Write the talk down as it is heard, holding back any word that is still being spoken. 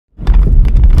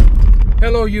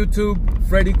Hello YouTube,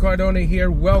 Freddy Cardona here.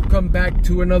 Welcome back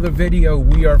to another video.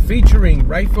 We are featuring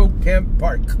Rifle Camp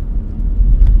Park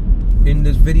in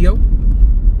this video.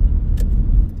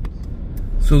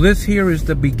 So this here is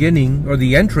the beginning or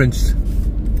the entrance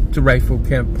to Rifle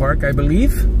Camp Park, I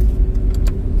believe.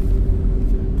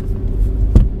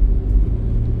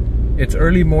 It's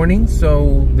early morning,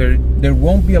 so there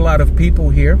won't be a lot of people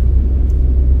here.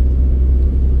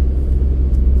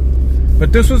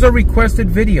 But this was a requested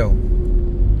video.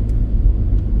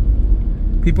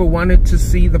 People wanted to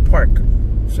see the park,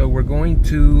 so we're going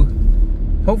to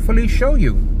hopefully show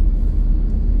you.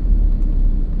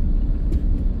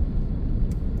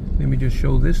 Let me just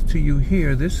show this to you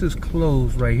here. This is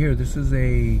closed right here. This is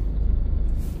a...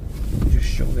 Let me just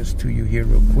show this to you here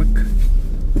real quick.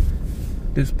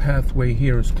 This pathway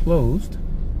here is closed.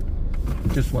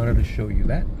 Just wanted to show you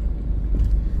that.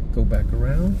 Go back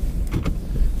around.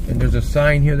 And there's a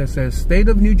sign here that says State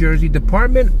of New Jersey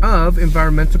Department of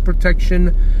Environmental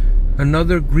Protection,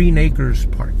 another Green Acres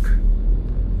Park.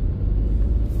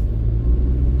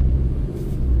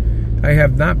 I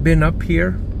have not been up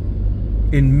here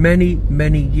in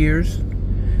many years.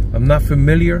 I'm not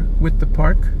familiar with the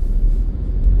park.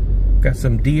 Got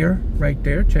some deer right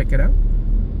there, check it out.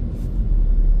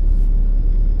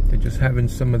 They're just having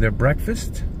some of their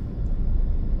breakfast.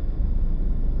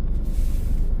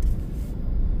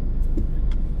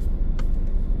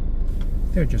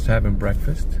 They're just having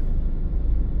breakfast.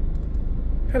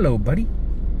 Hello, buddy.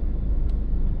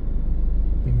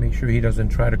 Let me make sure he doesn't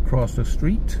try to cross the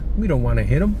street. We don't want to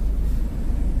hit him.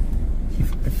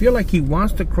 I feel like he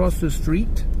wants to cross the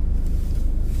street.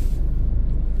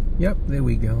 Yep, there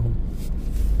we go.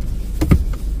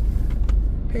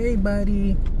 Hey,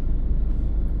 buddy.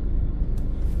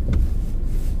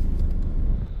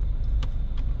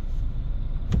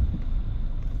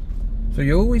 So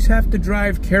you always have to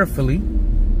drive carefully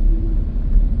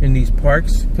in these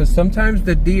parks, because sometimes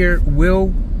the deer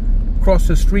will cross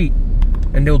the street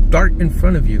and they'll dart in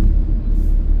front of you.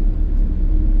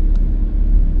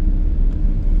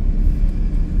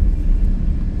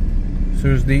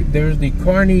 So there's the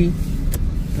Carney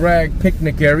Bragg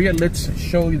picnic area. Let's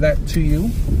show you that to you.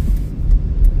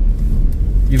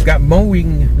 You've got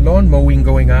lawn mowing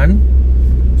going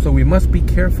on, so we must be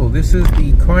careful. This is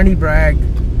the Carney Bragg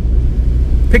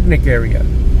picnic area.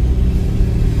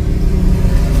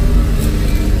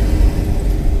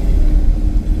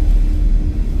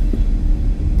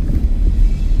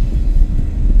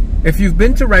 If you've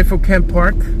been to Rifle Camp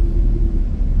Park,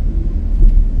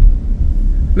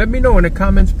 let me know in the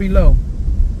comments below.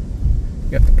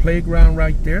 You got the playground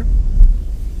right there.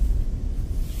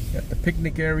 You got the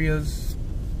picnic areas.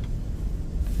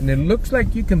 And it looks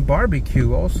like you can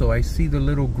barbecue also. I see the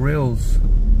little grills,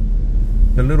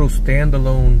 the little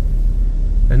standalone.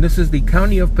 And this is the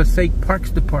County of Passaic Parks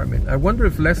Department. I wonder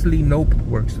if Leslie Knope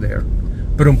works there.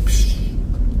 But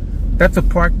that's a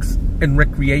Parks and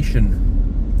Recreation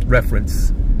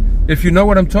reference. If you know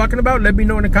what I'm talking about, let me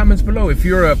know in the comments below. If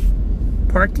you're a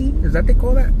parky, is that they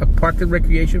call that? A Park and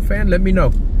Recreation fan? Let me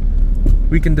know.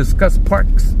 We can discuss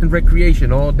Parks and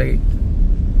Recreation all day.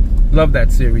 Love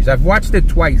that series. I've watched it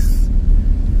twice.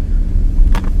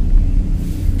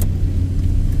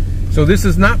 So this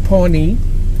is not Pawnee.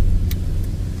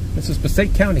 This is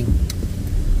Passaic County.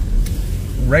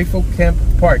 Rifle Camp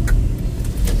Park.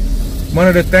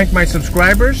 Wanted to thank my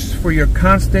subscribers for your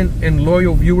constant and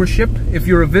loyal viewership. If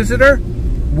you're a visitor,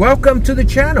 welcome to the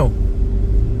channel.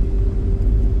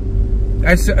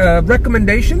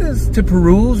 Recommendation is to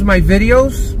peruse my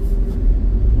videos.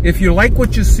 If you like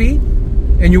what you see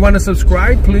and you want to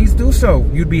subscribe, please do so.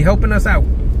 You'd be helping us out.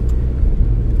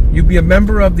 You'd be a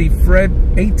member of the Fred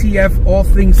ATF All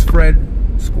Things Fred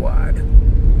squad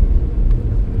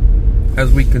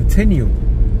as we continue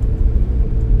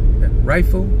at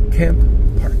Rifle Camp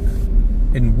Park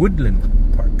in Woodland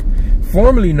Park,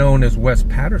 formerly known as West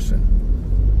Patterson.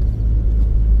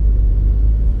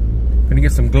 Gonna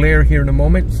get some glare here in a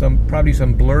moment, probably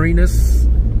some blurriness.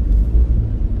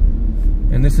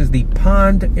 And this is the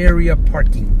pond area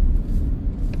parking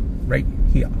right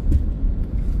here.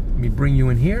 Let me bring you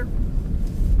in here.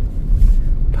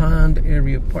 Pond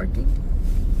area parking.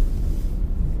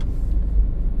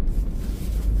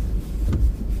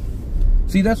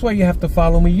 See, that's why you have to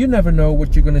follow me. You never know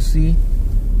what you're going to see.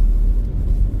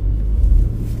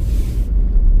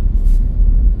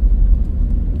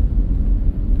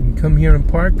 You can come here and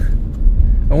park.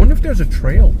 I wonder if there's a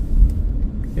trail.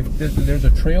 If there's a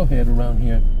trailhead around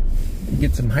here.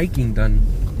 Get some hiking done.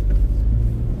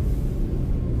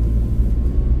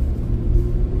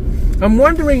 I'm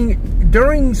wondering,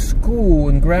 during school,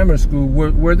 in grammar school,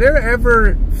 were there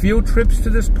ever field trips to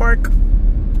this park?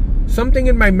 Something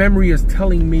in my memory is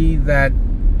telling me that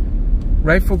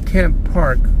Rifle Camp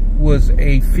Park was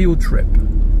a field trip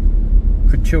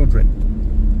for children.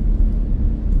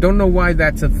 Don't know why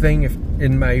that's a thing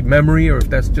in my memory, or if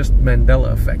that's just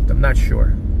Mandela effect. I'm not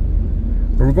sure.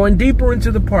 But we're going deeper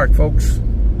into the park, folks.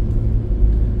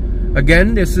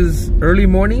 Again, this is early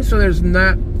morning, so there's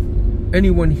not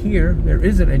anyone here. There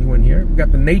isn't anyone here. We've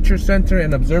got the Nature Center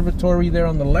and Observatory there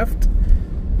on the left.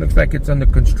 Looks like it's under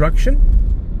construction.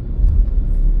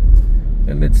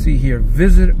 And let's see here.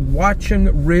 Visit Watchung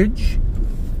Ridge.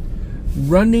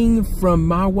 Running from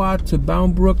Mahwah to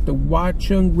Boundbrook, the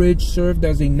Watchung Ridge served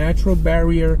as a natural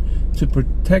barrier to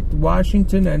protect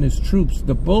Washington and his troops.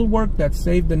 The bulwark that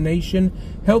saved the nation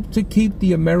helped to keep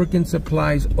the American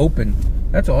supplies open.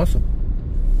 That's awesome.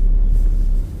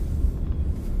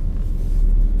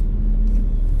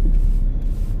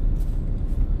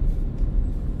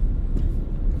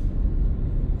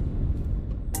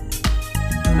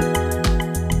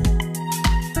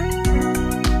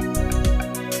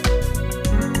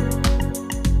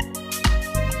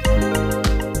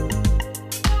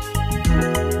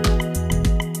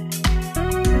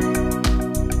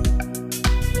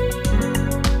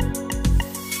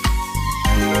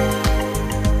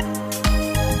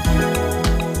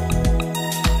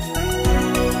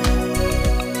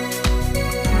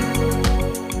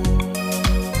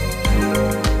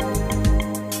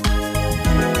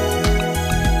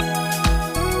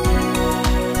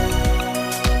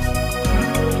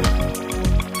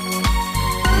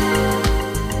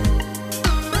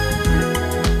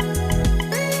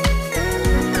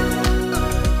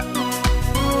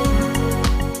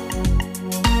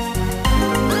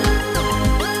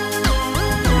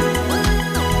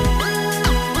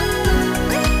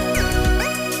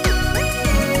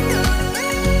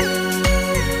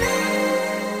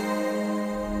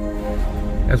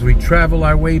 As we travel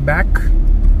our way back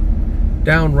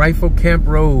down Rifle Camp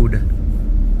Road.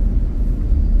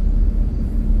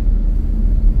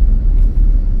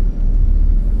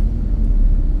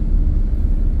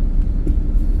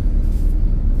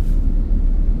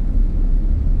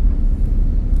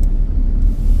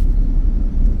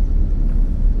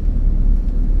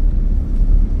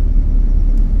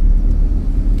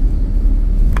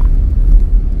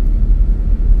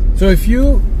 So if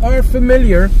you are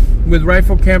familiar with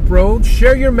Rifle Camp Road,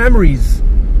 share your memories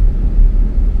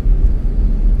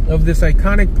of this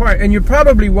iconic park. And you're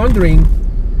probably wondering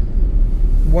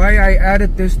why I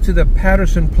added this to the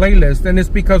Patterson playlist, and it's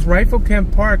because Rifle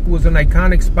Camp Park was an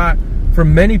iconic spot for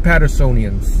many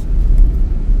Pattersonians.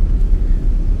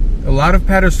 A lot of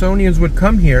Pattersonians would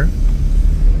come here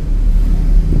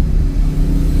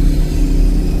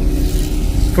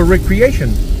for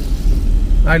recreation.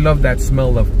 I love that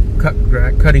smell of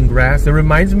cutting grass. It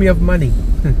reminds me of money.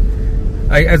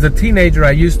 As a teenager, I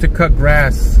used to cut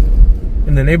grass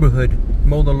in the neighborhood,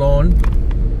 mow the lawn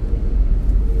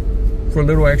for a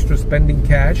little extra spending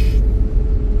cash.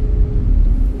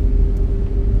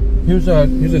 Here's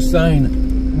a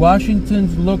sign: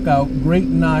 Washington's Lookout, Great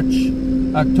Notch,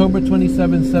 October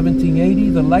 27, 1780.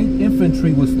 The light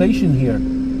infantry was stationed here.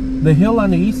 The hill on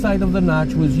the east side of the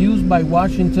notch was used by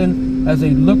Washington as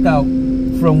a lookout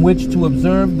from which to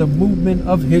observe the movement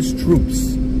of his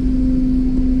troops.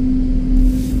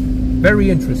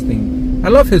 Very interesting. I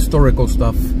love historical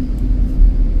stuff.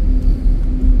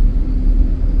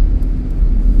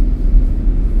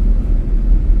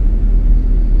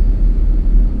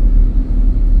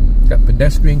 Got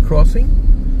pedestrian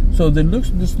crossing. So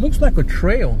this looks like a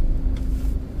trail.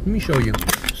 Let me show you.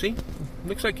 See?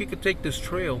 Looks like you could take this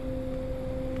trail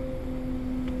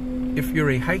if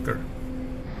you're a hiker.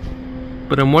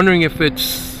 But I'm wondering if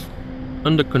it's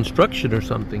under construction or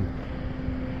something.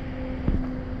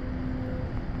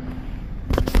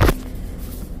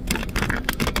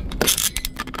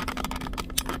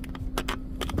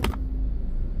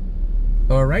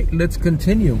 All right, let's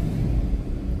continue.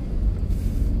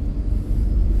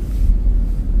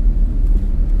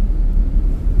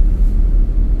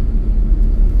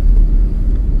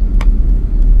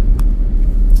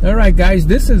 All right, guys,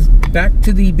 this is back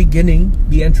to the beginning,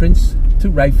 the entrance to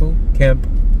Rifle Camp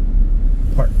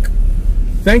Park.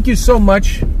 Thank you so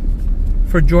much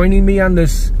for joining me on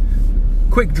this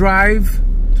quick drive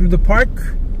through the park.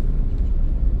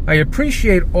 I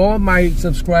appreciate all my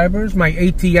subscribers, my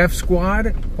ATF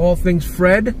squad, all things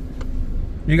Fred.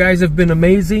 You guys have been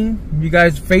amazing. You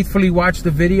guys faithfully watch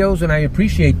the videos, and I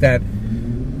appreciate that.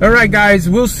 All right, guys,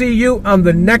 we'll see you on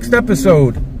the next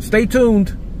episode. Stay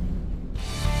tuned.